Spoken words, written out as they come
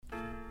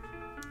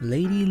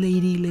Lady.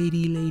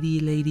 Please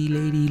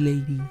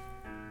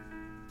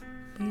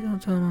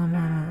don't tell my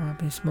mama I've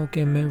been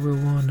smoking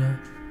marijuana.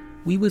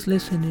 We was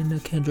listening to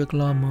Kendrick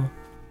Lamar.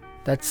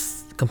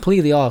 That's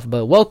completely off,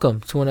 but welcome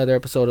to another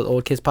episode of the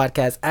Old Kids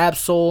Podcast.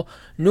 Absol,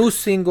 new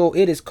single.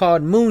 It is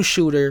called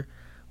Moonshooter.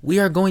 We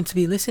are going to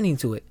be listening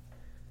to it.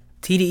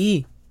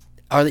 TDE,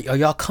 are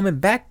y'all coming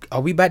back?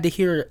 Are we about to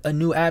hear a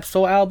new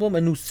Absol album,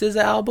 a new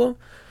SZA album?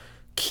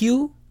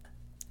 Q?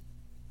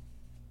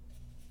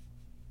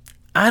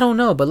 I don't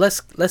know, but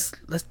let's listen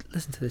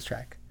to this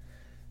track.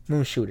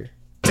 Moonshooter.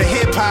 To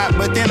hip hop,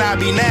 but then I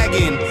be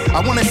nagging.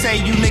 I wanna say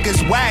you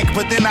niggas whack,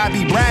 but then I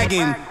be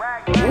bragging.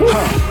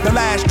 The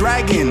last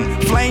dragon,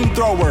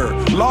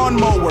 flamethrower,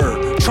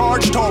 lawnmower,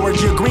 charge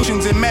towards your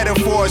Grecians and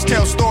metaphors,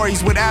 tell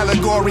stories with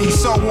allegories,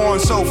 so on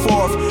and so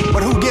forth.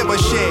 But who give a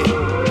shit?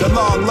 The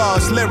long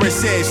lost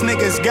lyricist,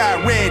 niggas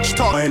got rich,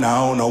 talking. I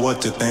don't know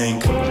what to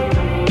think.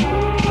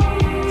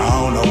 I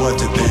don't know what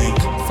to think.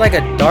 It's like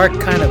a dark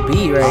kind of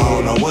beat right I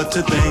here. don't know what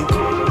to think.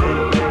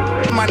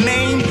 My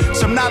name,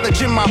 some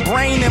knowledge in my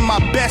brain, and my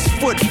best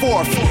foot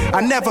forth.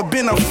 I never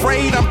been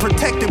afraid, I'm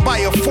protected by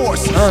a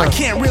force. I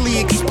can't really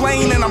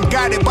explain, and I'm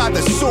guided by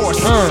the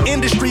source.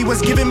 Industry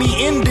was giving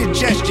me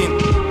indigestion,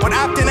 but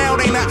opting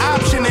out ain't an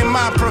option in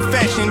my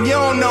profession. You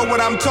don't know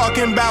what I'm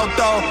talking about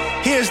though.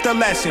 Here's the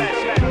lesson.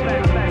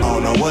 I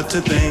don't know what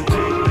to think.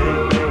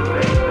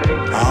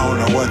 I don't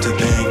know what to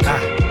think.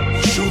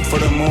 Shoot for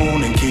the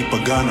moon and keep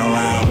a gun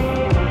around.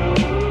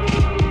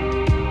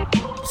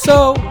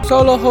 So,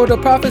 Solo Hold a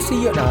Prophecy.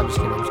 No, I'm just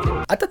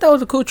kidding. I thought that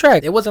was a cool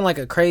track. It wasn't like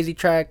a crazy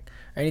track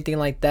or anything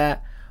like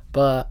that.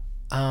 But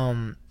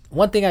one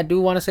thing I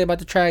do want to say about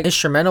the track,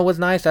 instrumental was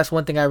nice. That's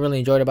one thing I really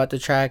enjoyed about the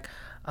track.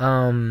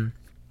 I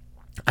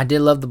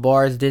did love the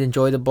bars. Did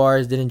enjoy the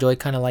bars. Did enjoy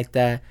kind of like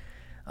that.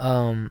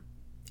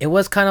 It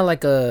was kind of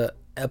like a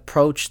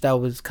approach that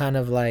was kind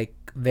of like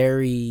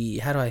very,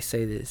 how do I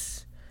say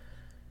this?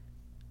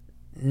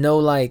 No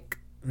like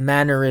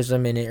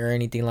mannerism in it or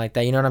anything like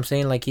that, you know what I'm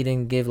saying? Like he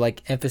didn't give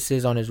like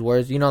emphasis on his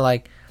words, you know.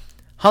 Like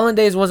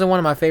Hollandaise wasn't one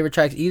of my favorite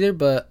tracks either,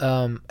 but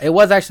it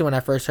was actually when I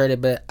first heard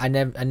it, but I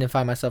didn't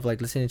find myself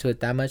like listening to it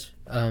that much.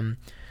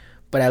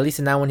 But at least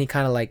in that one he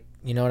kind of like,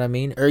 you know what I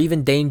mean? Or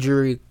even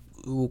Danger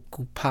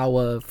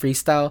Power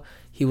Freestyle,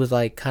 he was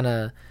like kind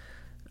of,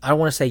 I don't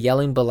want to say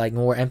yelling, but like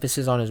more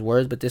emphasis on his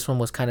words. But this one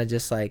was kind of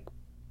just like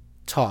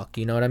talk,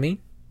 you know what I mean?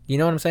 You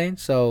know what I'm saying?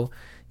 So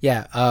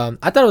yeah,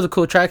 I thought it was a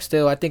cool track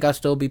still. I think I'll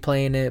still be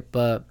playing it,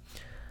 but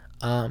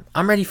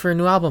I'm ready for a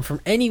new album from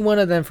any one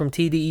of them, from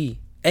TDE.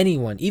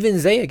 Anyone. Even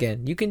Zay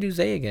again. You can do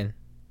Zay again.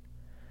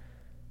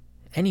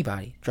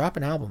 Anybody. Drop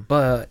an album.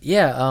 But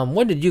yeah,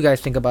 what did you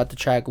guys think about the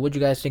track? What did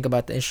you guys think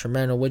about the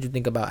instrumental? What did you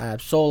think about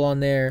Absol on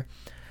there?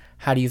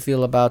 How do you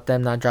feel about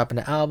them not dropping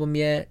an album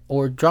yet?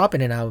 Or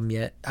dropping an album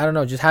yet? I don't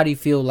know. Just how do you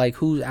feel? Like,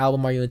 whose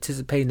album are you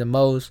anticipating the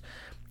most?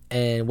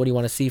 And what do you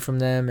want to see from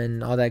them?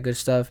 And all that good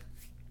stuff.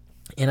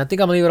 And I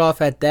think I'm going to leave it off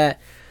at that.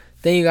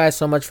 Thank you guys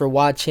so much for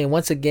watching.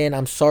 Once again,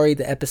 I'm sorry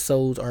the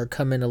episodes are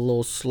coming a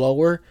little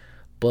slower.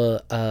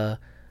 But I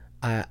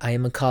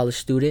am a college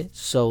student.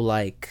 So,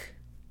 like,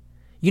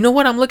 you know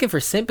what? I'm looking for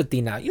sympathy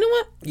now. You know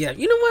what? Yeah,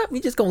 you know what? We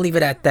just going to leave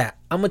it at that.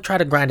 I'm going to try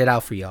to grind it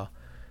out for y'all.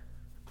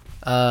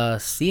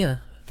 See ya.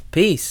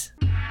 Peace.